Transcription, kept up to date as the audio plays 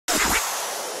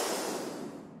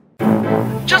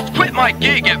Just quit my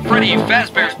gig at Freddy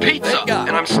Fazbear's Pizza,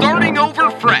 and I'm starting over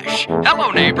fresh.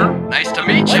 Hello, neighbor. Nice to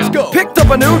meet you. Let's go. Picked up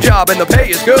a new job and the pay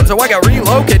is good, so I got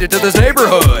relocated to this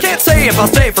neighborhood. Can't say if I'll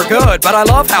stay for good, but I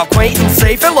love how quaint and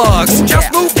safe it looks.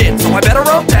 Just moved in, so I better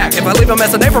unpack. If I leave a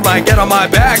mess, a neighbor might get on my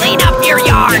back. Clean up your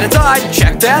yard. Get inside,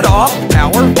 check that off.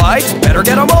 Power, lights, better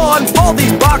get them on. All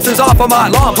these boxes off of my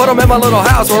lawn, put them in my little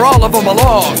house where all of them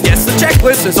belong. Guess the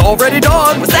checklist is already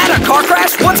done. Was that a car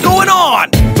crash? What's going on?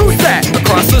 Who's that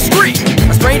across the street?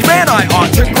 A strange man I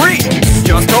ought to greet.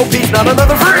 Just hope he's not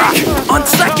another freak. On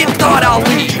second thought, I'll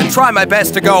leave and try my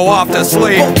best to go off to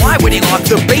sleep. But why would he lock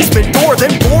the basement door,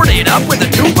 then board it up with a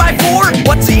 2x4?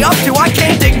 What's he up to? I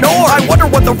can't ignore. I wonder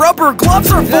what the rubber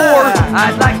gloves are for.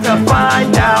 I'd like to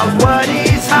find out what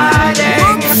he's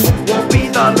hiding. Won't be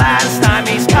the last time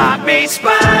he's caught me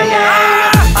spying.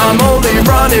 I'm only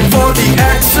running for the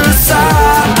exercise.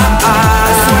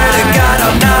 I swear to God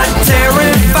I'm not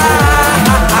terrified.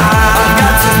 I've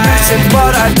got suspicions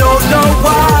but I don't know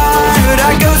why. Should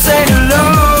I go say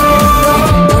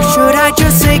hello? Or should I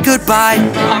just say goodbye?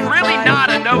 I'm really not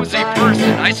a nosy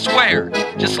person, I swear.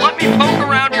 Just let me poke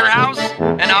around your house,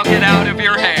 and I'll get out of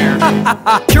your hair.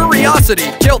 Curiosity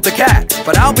killed the cat,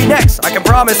 but I'll be next, I can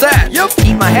promise that. Yup,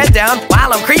 keep my head down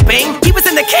while I'm creeping. He was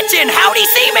in the kitchen, how'd he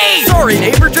see me? Sorry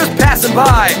neighbor, just passing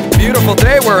by. Beautiful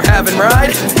day we're having,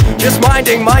 right? Just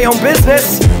minding my own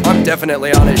business. I'm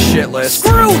definitely on his shit list.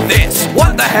 Screw this,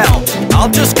 what the hell? I'll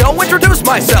just go introduce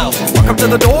myself. Walk up to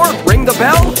the door, ring the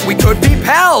bell. We could be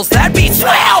pals, that'd be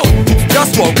swell.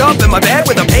 Just woke up in my bed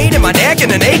with a pain in my neck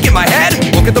and an ache in my head.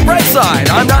 Look at the bright side,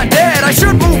 I'm not dead. I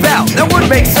should move out, that would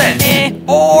make sense.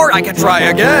 Or I could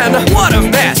try again. What a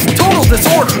mess, total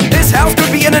disorder. This house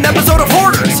could be in an episode of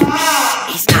Hoarders.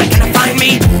 He's not gonna find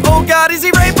me. Oh God, is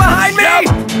he right behind me?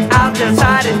 I'll just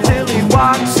hide until he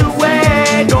walks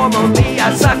away. Normally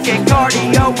I suck at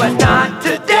cardio, but not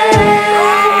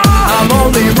today. I'm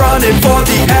only running for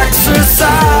the exercise.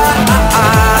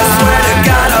 I swear to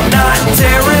God I'm not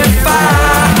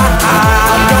terrified.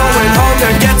 I'm going home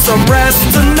to get some rest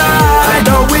tonight. I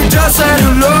know we just said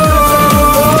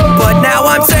hello, but now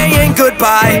I'm saying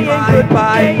goodbye.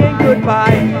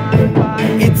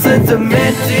 It's a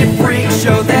demented freak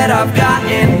show that I've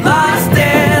gotten lost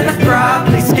in.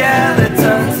 Probably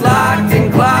skeletons locked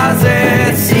in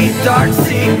closets. Deep dark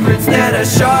secrets that a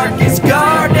shark is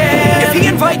guarding. If he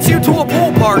invites you to a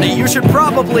pool party, you should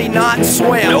probably not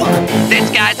swim. Nope, this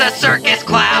guy's a circus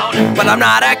clown. But I'm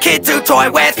not a kid to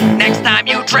toy with. Next time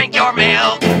you drink your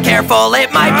milk, Careful,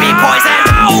 it might be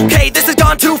poison. Okay, this has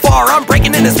gone too far. I'm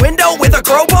breaking in his window with a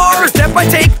crowbar. Step I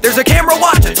take, there's a camera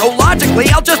watching, so logically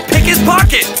I'll just pick his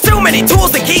pocket. Too many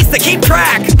tools and keys to keep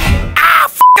track. Ah,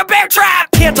 f*** a bear trap!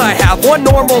 Can't I have one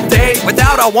normal day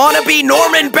without a wannabe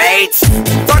Norman Bates?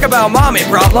 Talk about mommy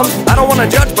problems. I don't wanna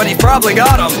judge, but he's probably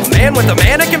got them. A man with a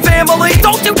mannequin family?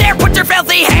 don't you dare put your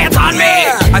filthy hands on me!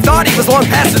 I thought he was long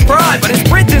past his prime, but his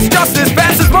sprint is just as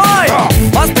fast as mine.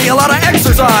 Must be a lot of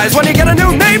exercise when you get a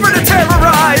new neighbor to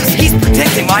terrorize. He's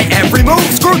predicting my every move.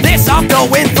 Screw this, I'm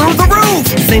going through the roof.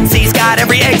 Since he's got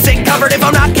every exit covered, if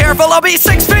I'm not careful, I'll be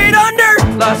 6 feet under.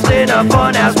 Lost in a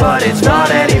fun house, but it's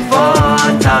not any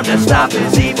fun. Time to stop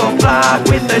his evil plot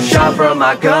with the shot from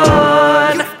my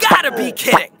gun. You've gotta be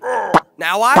kidding.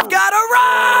 Now I've gotta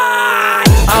run.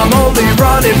 I'm only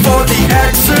running for the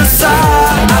exercise.